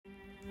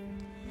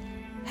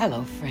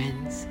Hello,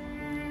 friends.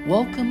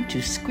 Welcome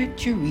to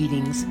Scripture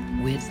Readings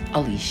with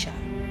Alicia.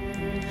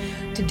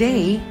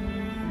 Today,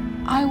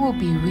 I will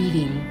be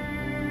reading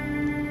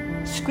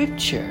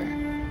scripture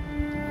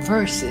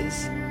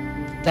verses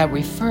that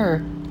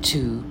refer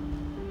to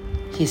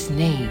His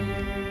name.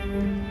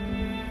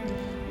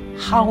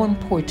 How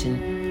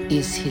important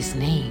is His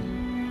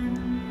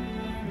name?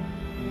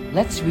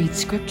 Let's read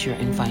scripture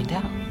and find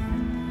out.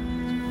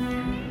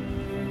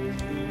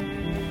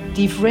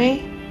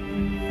 Divrei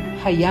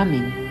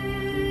Hayamim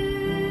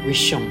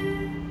Rishon,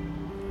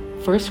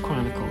 1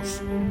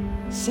 Chronicles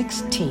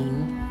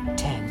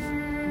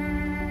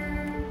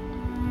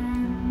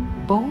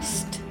 16:10.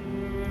 Boast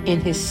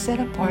in His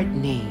set-apart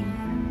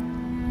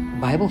name.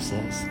 Bible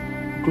says,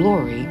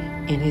 glory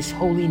in His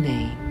holy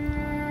name.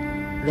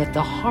 Let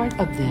the heart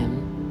of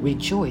them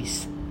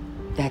rejoice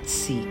that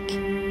seek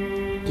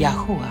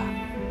Yahuwah.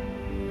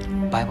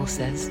 Bible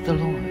says, the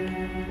Lord.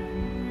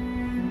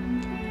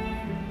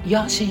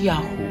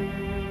 Yashayahu,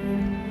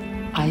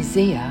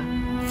 Isaiah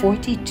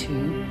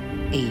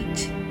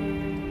 42:8.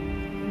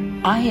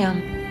 I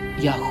am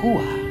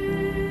Yahuwah,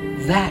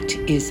 that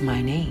is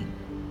my name.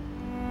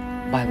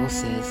 Bible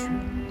says,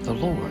 the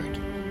Lord,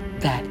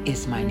 that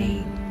is my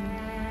name.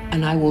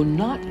 And I will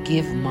not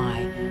give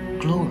my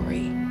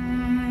glory,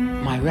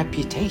 my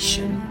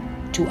reputation,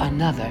 to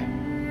another,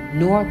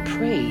 nor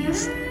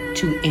praise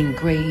to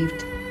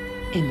engraved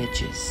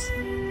images.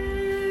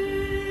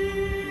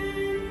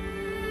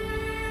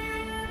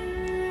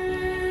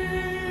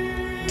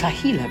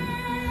 Tehillim,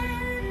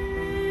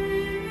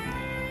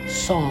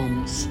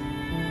 Psalms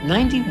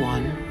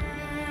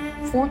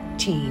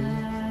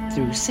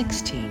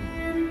 91:14-16.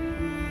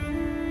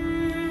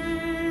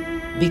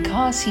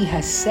 Because He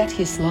has set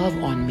His love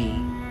on me,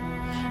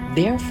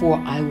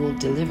 therefore I will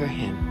deliver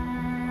him.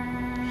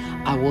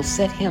 I will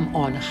set him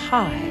on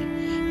high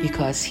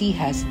because he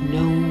has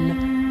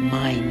known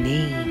my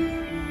name.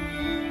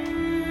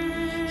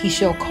 He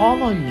shall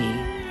call on me,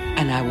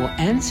 and I will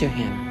answer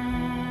him.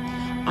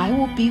 I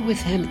will be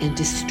with him in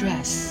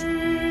distress,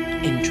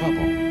 in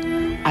trouble.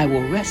 I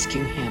will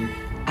rescue him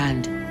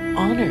and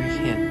honor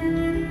him.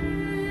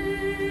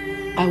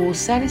 I will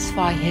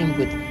satisfy him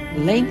with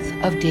length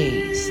of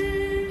days,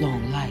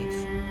 long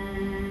life,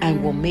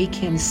 and will make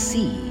him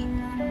see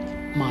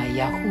my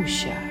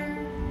Yahusha,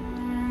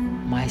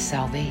 my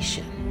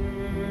salvation.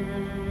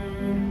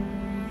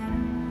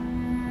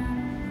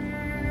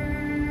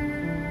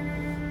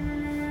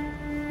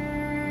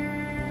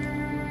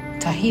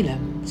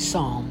 Tehillim,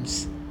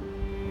 Psalms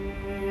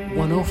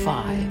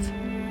 105.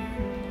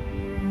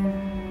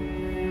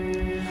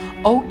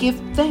 Oh, give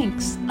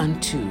thanks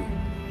unto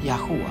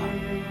Yahuwah.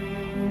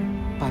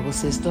 Bible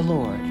says, the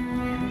Lord.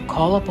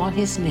 Call upon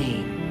His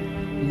name.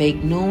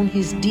 Make known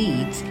His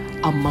deeds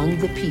among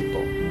the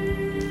people.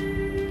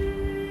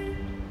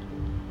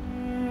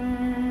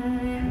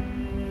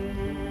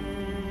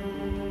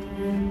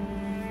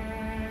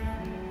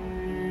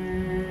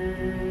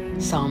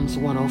 Psalms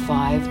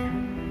 105,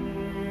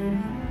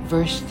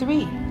 verse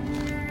 3.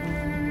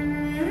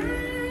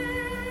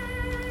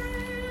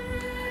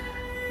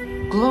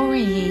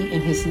 Glory ye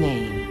in His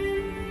name.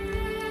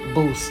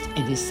 Boast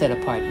in His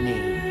set-apart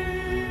name.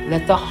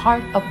 Let the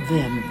heart of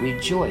them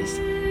rejoice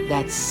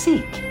that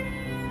seek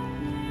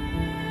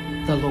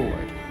the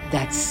Lord,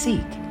 that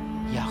seek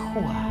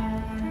Yahuwah.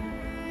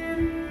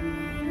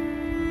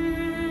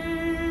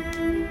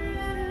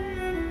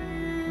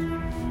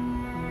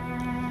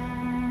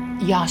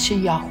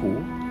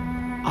 Yashayahu,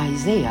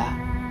 Isaiah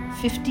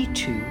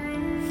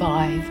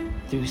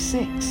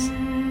 52:5-6.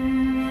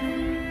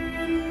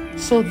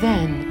 So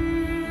then,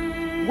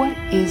 what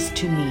is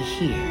to me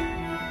here?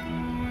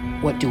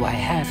 What do I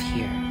have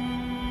here?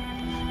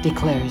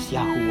 Declares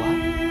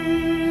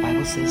Yahuwah.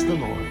 Bible says, the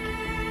Lord.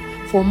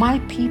 For my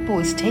people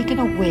is taken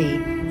away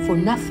for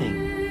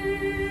nothing.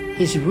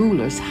 His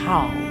rulers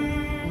howl,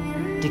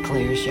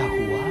 declares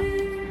Yahuwah,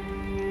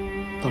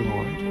 the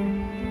Lord.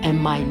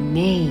 And my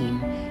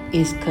name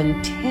is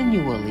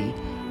continually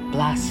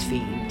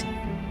blasphemed,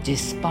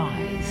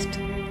 despised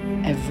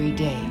every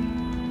day.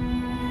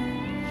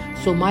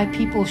 So my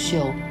people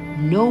shall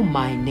know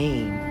my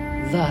name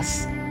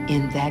thus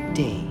in that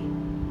day.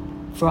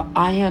 For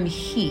I am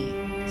He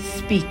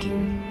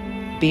speaking.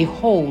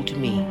 Behold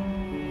me.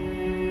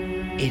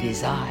 It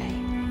is I.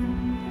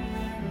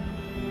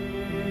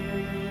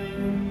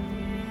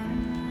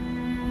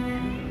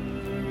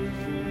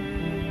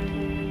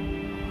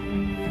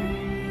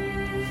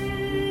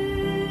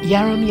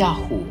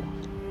 Yirmiyahu,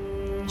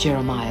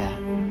 Jeremiah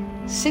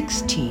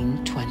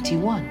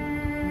 16:21.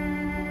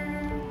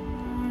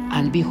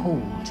 And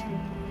behold,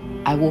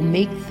 I will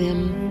make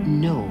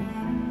them know.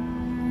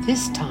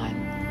 This time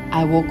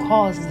I will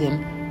cause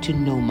them to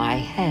know my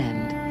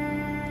hand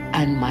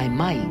and my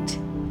might,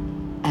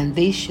 and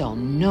they shall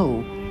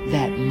know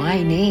that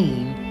my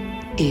name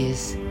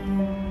is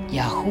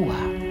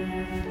Yahuwah.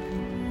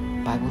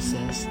 Bible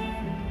says,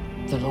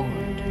 the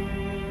Lord.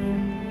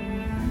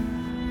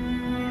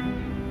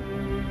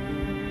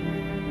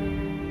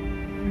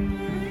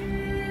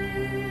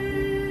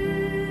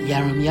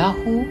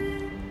 Yirmiyahu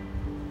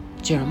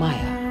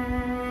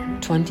Jeremiah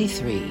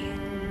 23,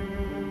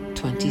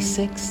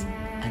 26,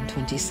 and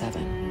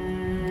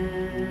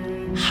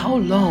 27. How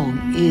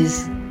long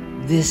is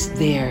this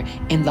there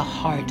in the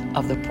heart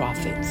of the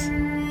prophets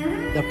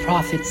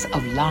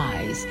of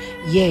lies,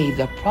 yea,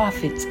 the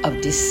prophets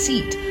of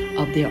deceit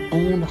of their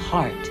own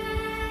heart?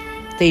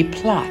 They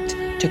plot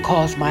to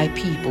cause my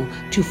people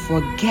to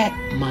forget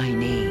my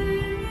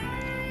name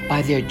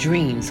by their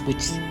dreams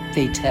which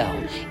they tell,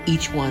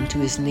 each one to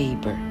his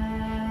neighbor,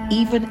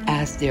 even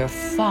as their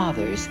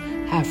fathers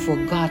have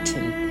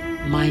forgotten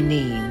my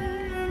name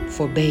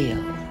for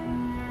Baal,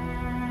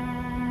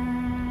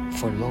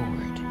 for Lord.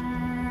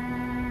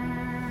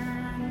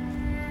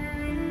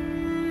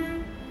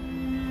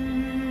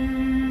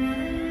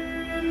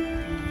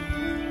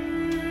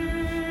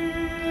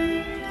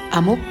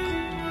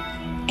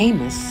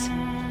 Amos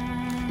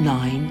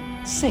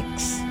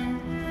 9:6.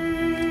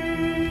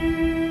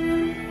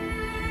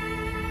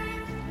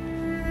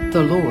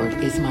 The Lord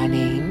is my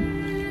name.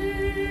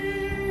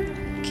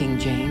 King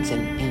James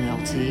and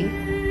NLT.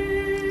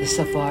 The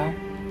Safar,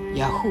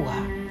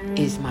 Yahuwah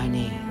is my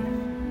name.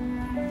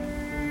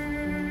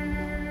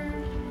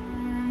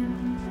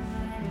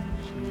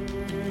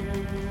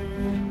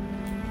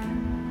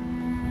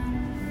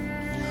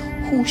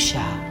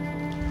 Husha,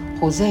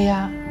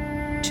 Hosea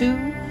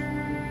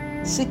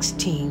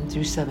 2:16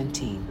 through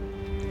 17.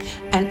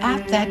 And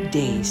at that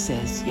day,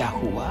 says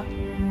Yahuwah,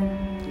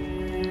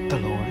 the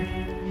Lord,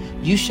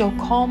 you shall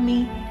call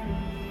me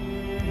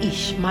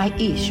Ish, my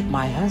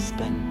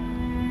husband.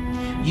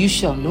 You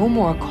shall no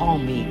more call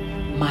me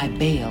my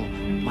Baal,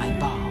 my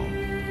Baal,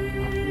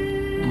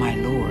 my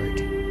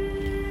Lord.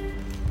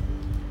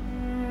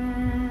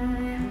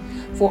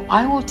 For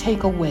I will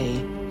take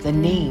away the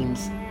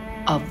names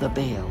of the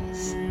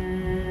Baals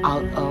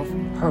out of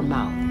her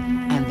mouth,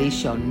 and they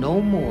shall no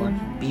more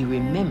be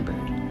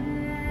remembered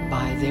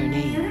by their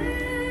name.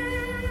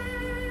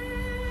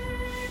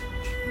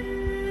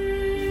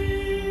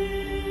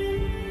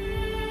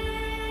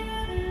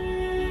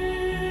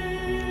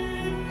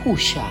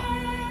 Husha,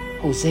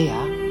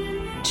 Hosea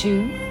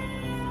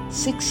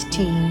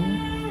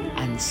 2:16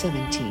 and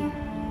 17.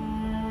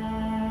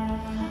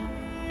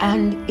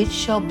 And it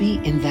shall be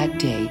in that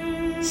day,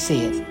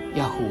 saith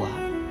Yahuwah,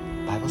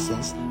 Bible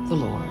says, the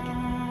Lord,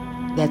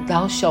 that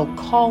thou shalt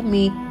call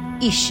me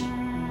Ishi,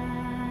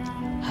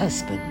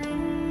 husband,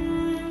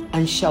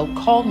 and shalt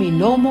call me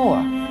no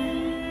more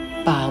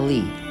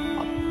Baali,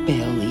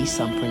 Baali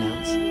some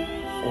pronounce,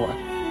 or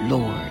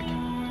Lord.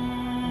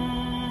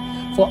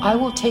 For I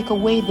will take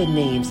away the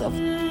names of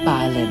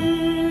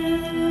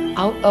Baalim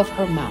out of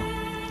her mouth,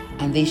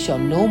 and they shall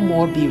no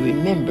more be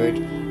remembered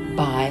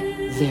by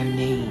their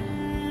name.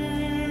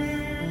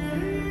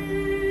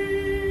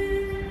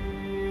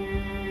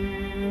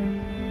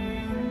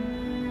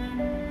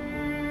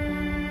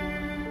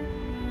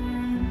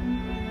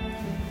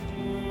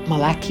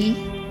 Malachi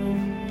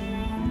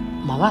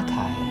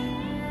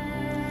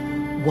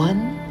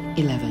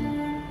 1:11.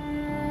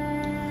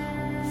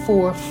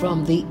 For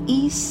from the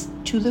east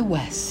to the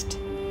west,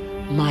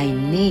 my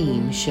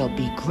name shall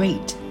be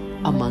great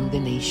among the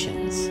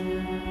nations,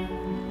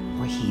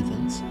 or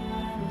heathens,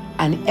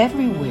 and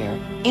everywhere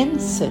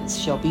incense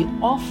shall be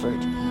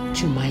offered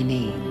to my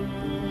name,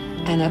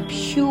 and a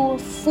pure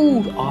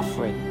food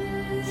offering,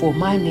 for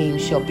my name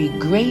shall be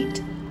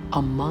great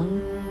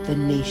among the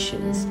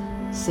nations,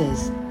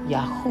 says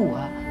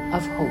Yahuwah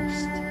of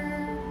hosts.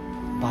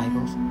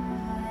 Bibles,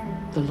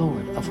 the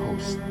Lord of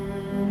hosts.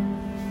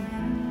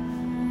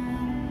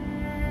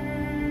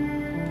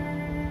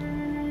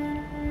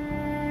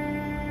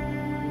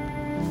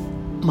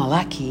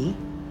 Malachi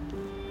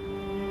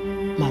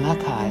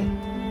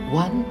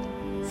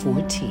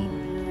 1:14.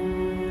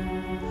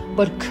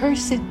 But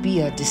cursed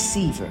be a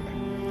deceiver,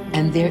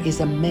 and there is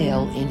a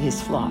male in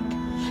his flock,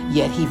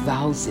 yet he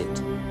vows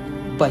it,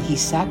 but he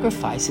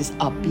sacrifices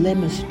a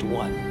blemished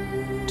one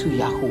to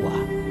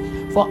Yahuwah.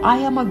 For I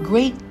am a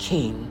great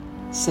king,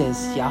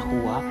 says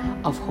Yahuwah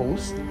of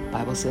hosts,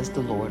 Bible says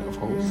the Lord of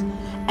hosts,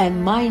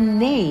 and my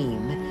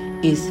name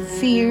is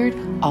feared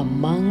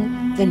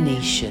among the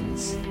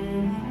nations,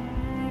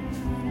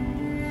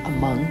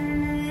 among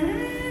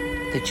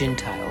the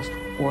Gentiles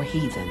or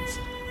heathens.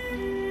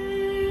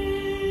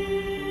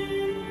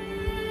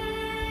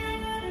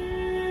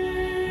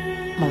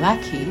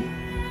 Malachi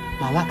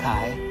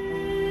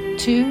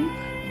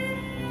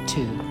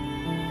 2:2.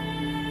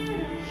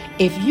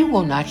 If you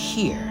will not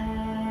hear,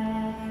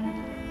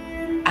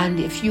 and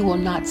if you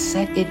will not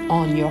set it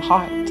on your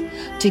heart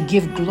to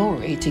give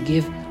glory, to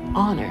give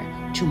honor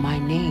to my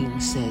name,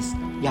 says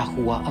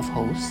Yahuwah of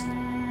hosts,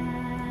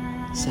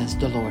 says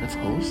the Lord of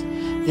hosts,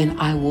 then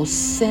I will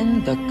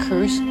send the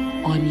curse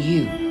on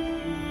you,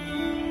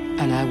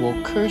 and I will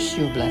curse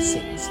your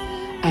blessings.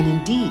 And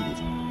indeed,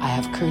 I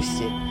have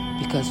cursed it,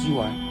 because you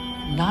are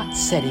not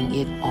setting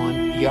it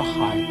on your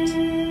heart.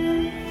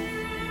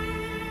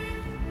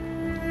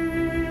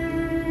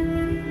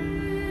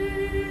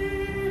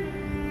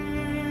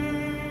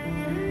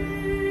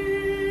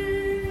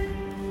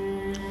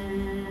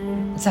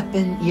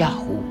 Zapen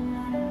Yahu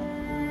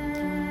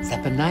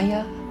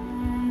Zephaniah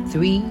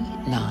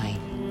 3:9.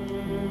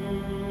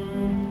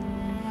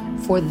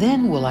 For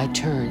then will I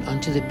turn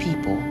unto the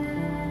people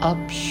a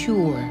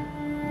pure,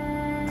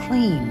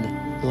 clean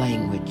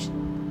language,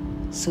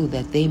 so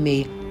that they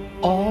may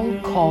all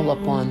call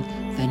upon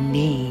the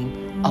name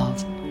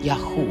of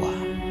Yahuwah.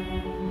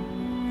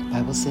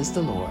 Bible says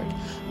the Lord,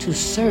 to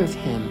serve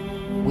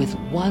him with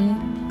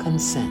one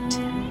consent,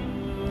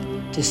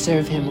 to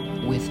serve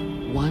him with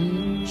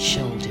one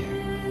shoulder.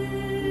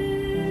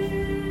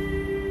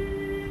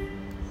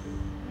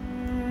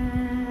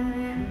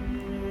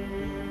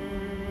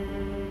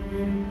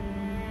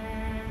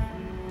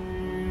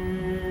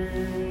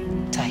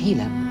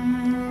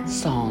 Tehillim,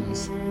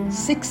 Psalms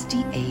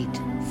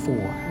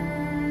 68:4.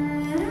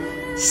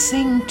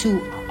 Sing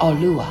to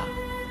Oluwa.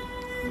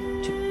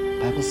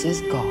 Bible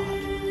says God.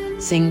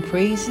 Sing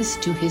praises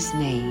to his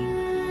name.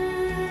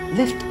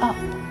 Lift up,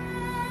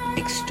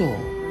 extol,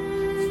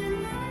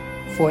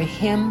 for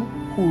him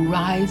who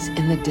rides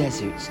in the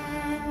deserts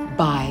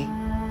by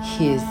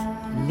his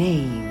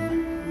name,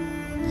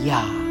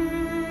 Yah.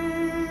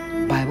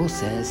 Bible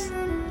says,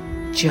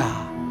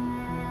 Jah.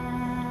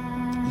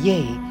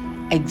 Yea,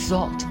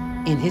 exalt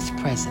in his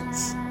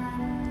presence.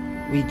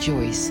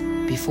 Rejoice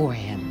before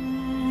him.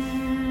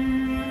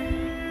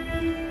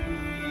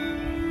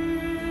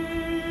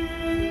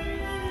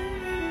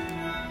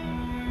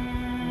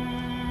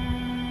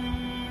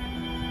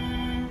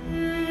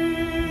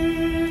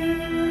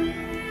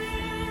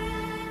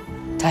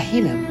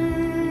 Tehillim,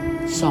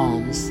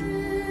 Psalms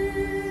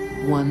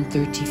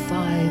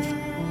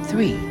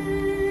 135:3.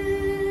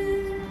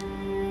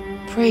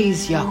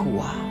 Praise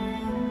Yahuwah,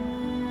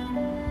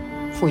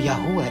 for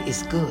Yahuwah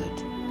is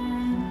good.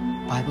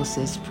 Bible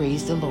says,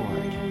 praise the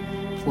Lord,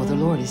 for the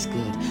Lord is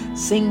good.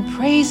 Sing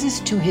praises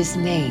to his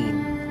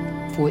name,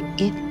 for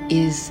it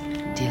is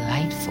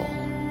delightful.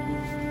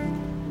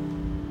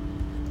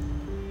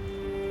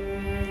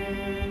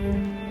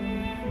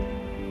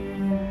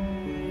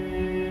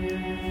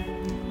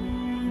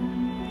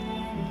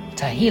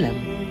 Tehillim,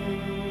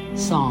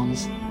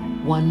 Psalms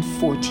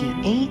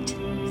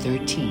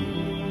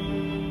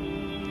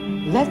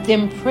 148:13. Let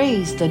them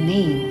praise the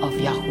name of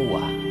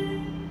Yahuwah,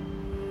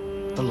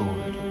 the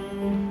Lord,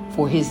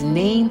 for his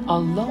name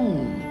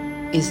alone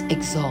is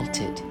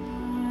exalted.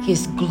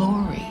 His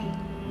glory,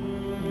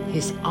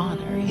 his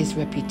honor, his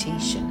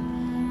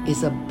reputation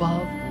is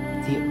above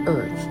the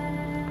earth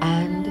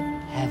and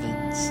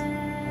heavens.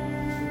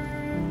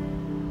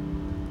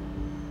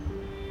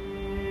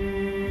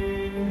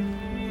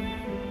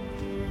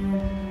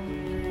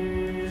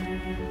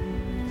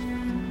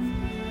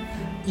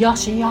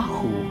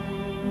 Yashayahu,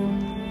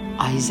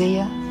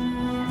 Isaiah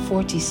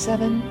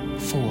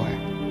 47:4.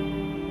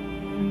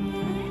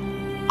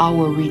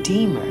 Our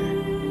Redeemer,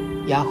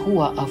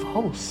 Yahuwah of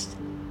hosts,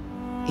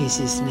 is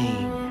his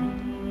name,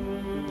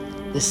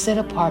 the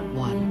set-apart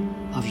one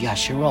of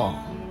Yasharal.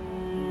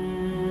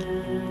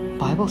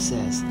 Bible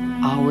says,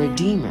 our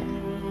Redeemer,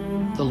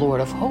 the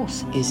Lord of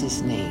hosts, is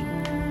his name,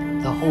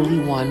 the Holy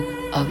One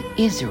of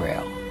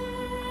Israel.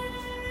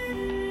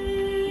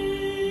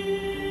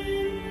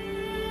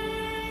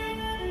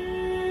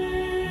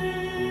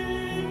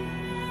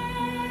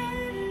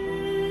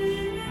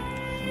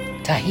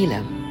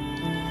 Tehillim,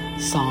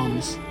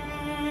 Psalms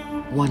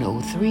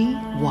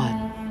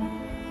 103:1.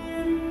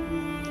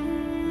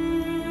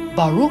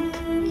 Baruch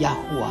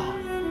Yahuwah,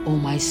 O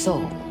my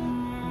soul,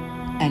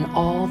 and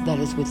all that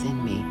is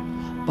within me.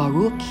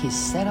 Baruch his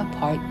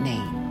set-apart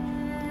name.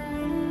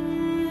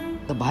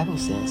 The Bible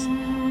says,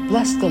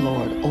 bless the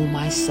Lord, O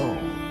my soul,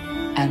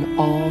 and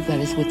all that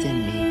is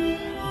within me.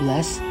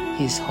 Bless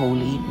his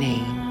holy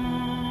name.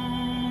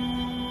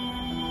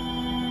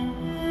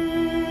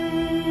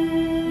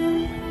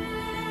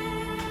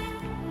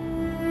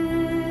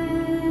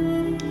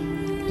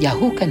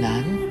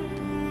 Yahuchanan,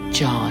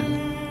 John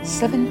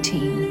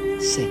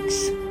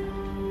 17:6.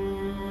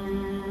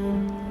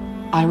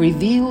 I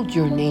revealed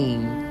your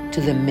name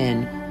to the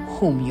men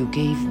whom you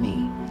gave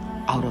me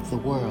out of the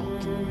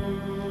world.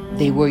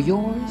 They were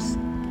yours,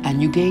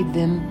 and you gave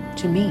them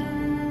to me,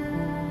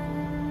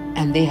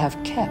 and they have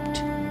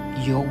kept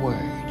your word.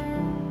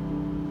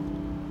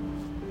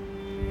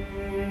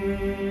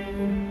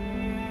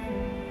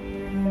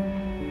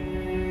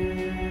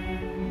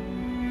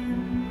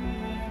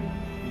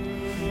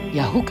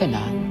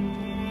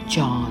 Yahuchanan,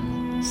 John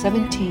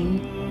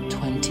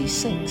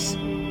 17:26.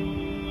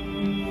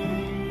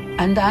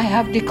 And I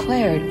have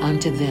declared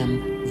unto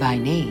them thy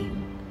name,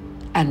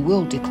 and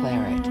will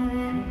declare it,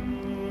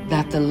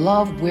 that the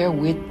love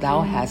wherewith thou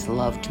hast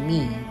loved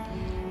me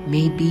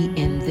may be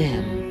in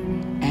them,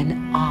 and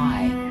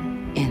I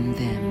in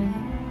them.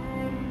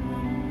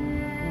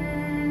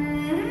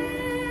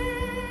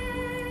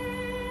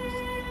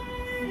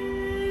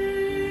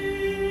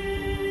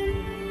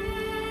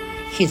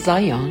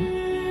 Zion,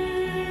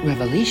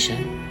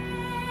 Revelation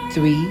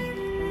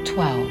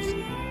 3:12.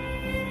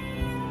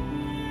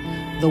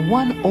 The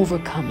one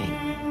overcoming,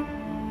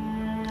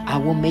 I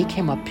will make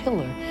him a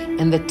pillar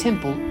in the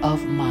temple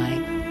of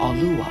my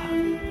Oluwa.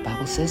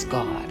 Bible says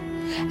God.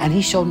 and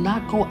he shall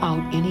not go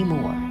out any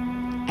more.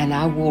 And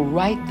I will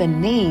write the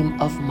name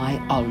of my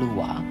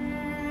Aluah,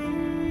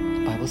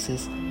 Bible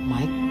says,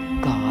 my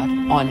God,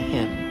 on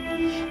him,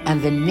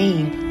 and the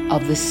name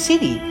of the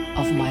city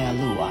of my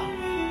Aluah,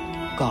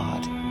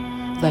 God,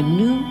 the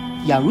new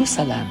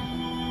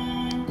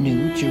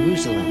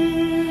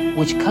Jerusalem,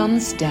 which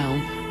comes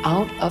down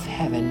out of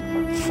heaven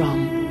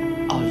from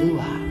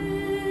Aluah,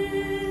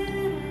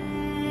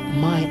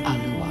 my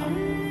Aluah,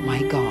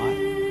 my God,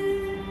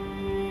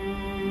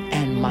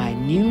 and my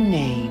new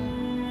name.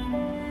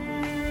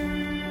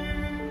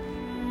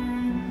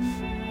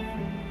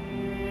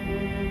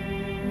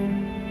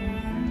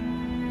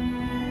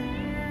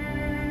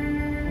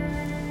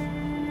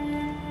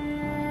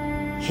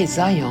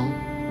 Zion,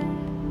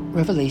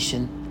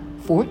 Revelation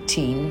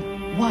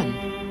 14:1.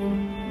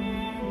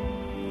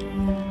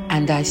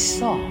 And I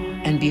saw,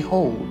 and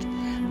behold,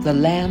 the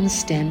Lamb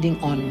standing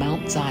on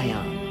Mount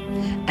Zion,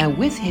 and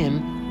with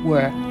him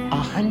were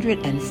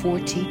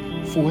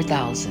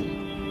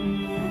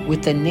 144,000,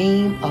 with the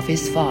name of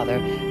his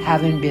Father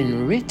having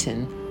been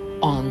written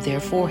on their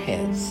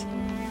foreheads.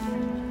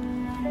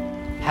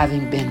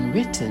 Having been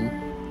written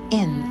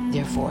in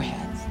their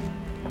foreheads.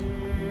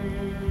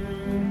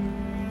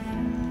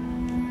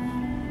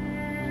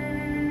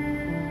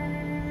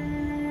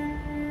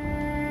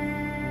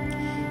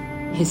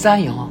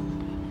 Zion,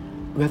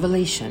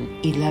 Revelation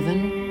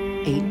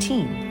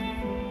 11:18.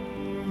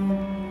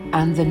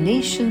 And the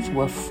nations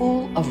were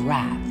full of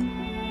wrath,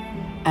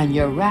 and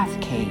your wrath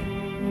came,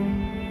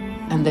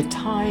 and the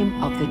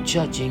time of the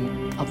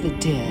judging of the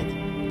dead,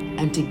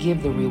 and to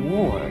give the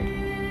reward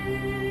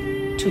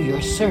to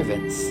your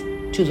servants,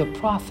 to the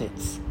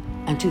prophets,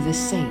 and to the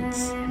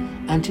saints,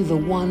 and to the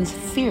ones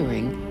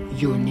fearing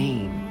your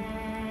name,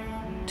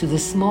 to the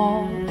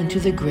small and to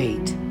the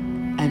great,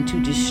 and to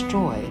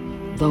destroy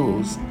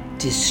those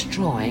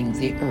destroying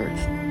the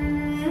earth.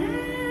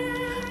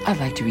 I'd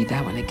like to read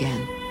that one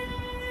again.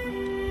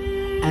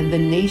 And the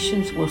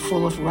nations were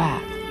full of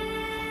wrath,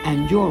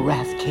 and your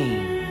wrath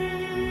came,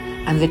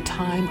 and the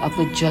time of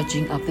the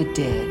judging of the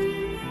dead,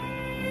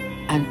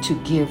 and to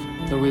give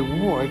the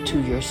reward to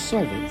your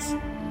servants,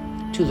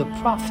 to the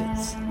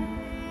prophets,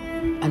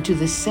 and to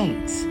the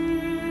saints,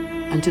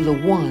 and to the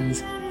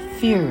ones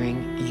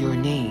fearing your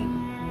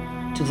name,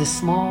 to the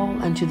small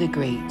and to the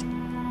great,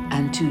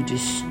 and to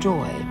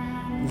destroy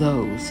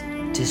those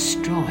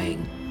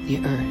destroying the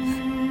earth.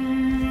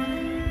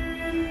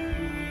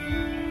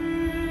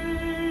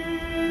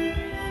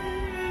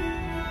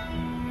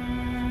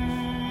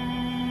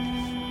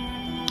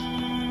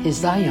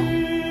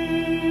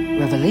 Zion,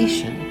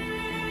 Revelation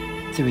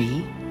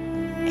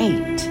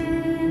 3:8.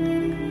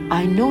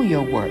 I know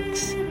your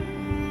works.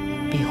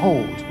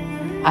 Behold,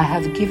 I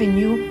have given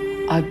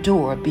you a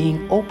door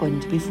being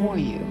opened before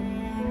you,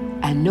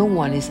 and no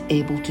one is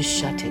able to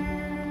shut it.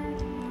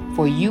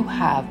 For you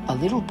have a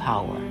little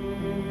power,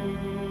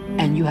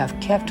 and you have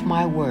kept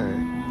my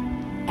word,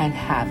 and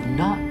have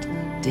not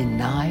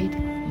denied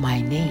my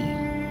name.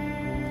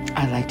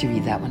 I'd like to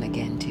read that one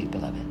again too,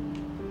 beloved.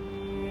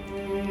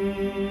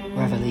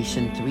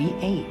 Revelation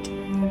 3:8.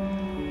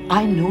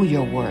 I know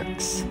your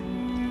works.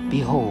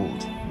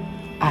 Behold,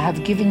 I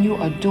have given you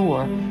a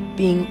door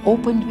being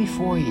opened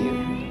before you,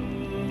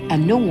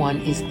 and no one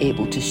is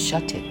able to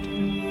shut it.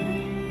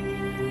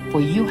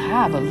 For you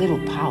have a little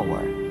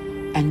power,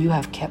 and you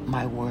have kept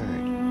my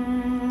word,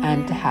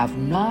 and have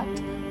not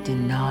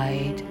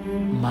denied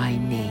my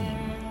name.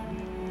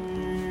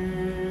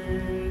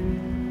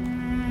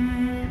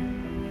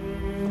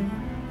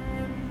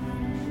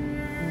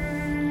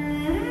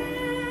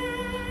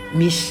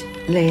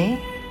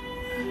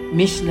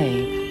 Mishle,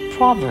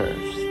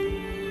 Proverbs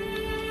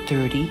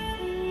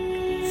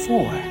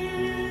 34.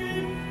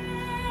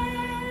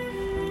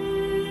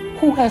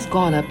 Who has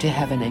gone up to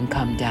heaven and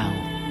come down?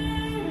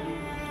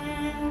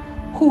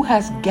 Who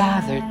has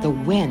gathered the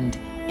wind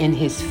in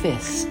his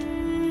fist?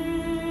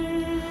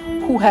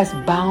 Who has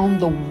bound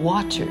the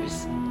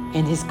waters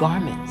in his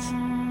garments?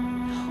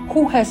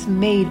 Who has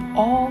made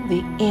all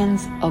the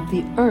ends of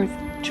the earth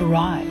to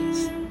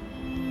rise?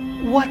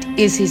 What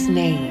is his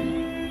name?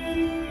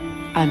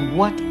 And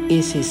what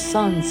is his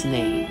son's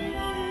name?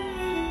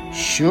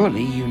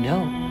 Surely you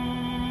know.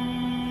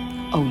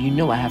 Oh, you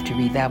know I have to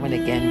read that one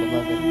again,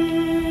 beloved.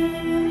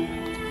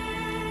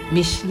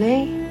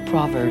 Mishle,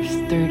 Proverbs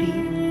 30,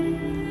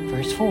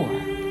 verse 4.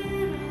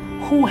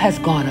 Who has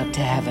gone up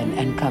to heaven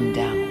and come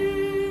down?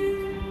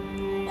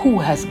 Who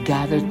has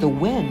gathered the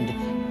wind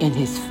in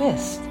his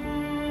fist?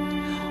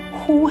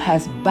 Who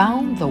has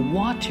bound the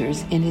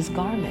waters in his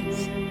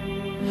garments?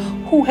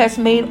 Who has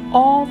made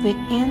all the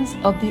ends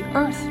of the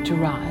earth to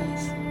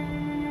rise?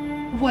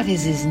 What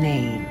is his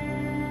name?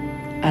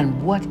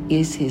 And what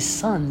is his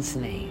son's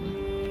name?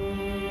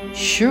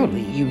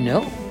 Surely you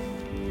know.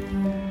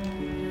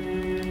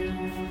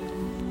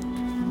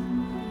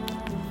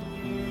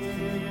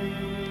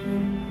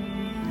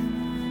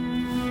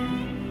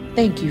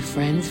 Thank you,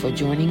 friends, for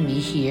joining me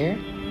here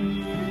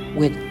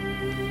with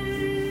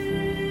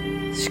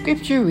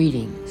scripture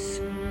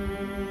readings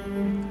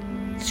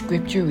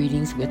Scripture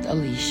Readings with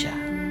Alicia.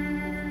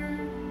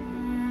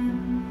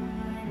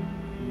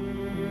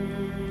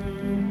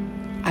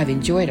 I've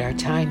enjoyed our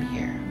time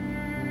here,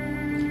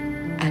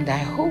 and I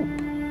hope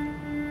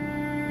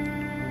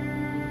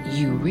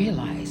you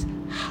realize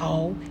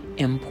how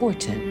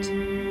important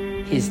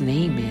His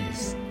name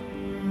is.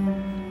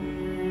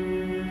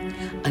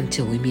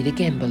 Until we meet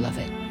again,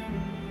 beloved,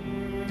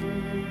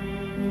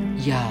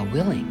 Yah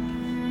willing,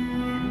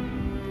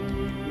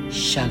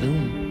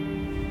 Shalom.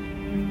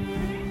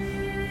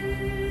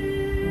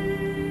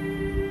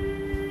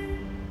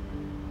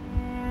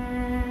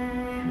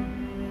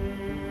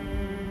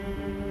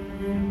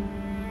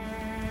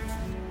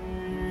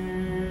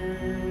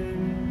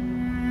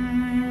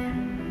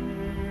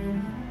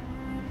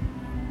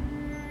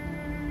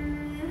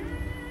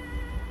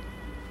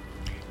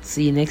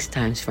 See you next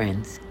time,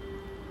 friends.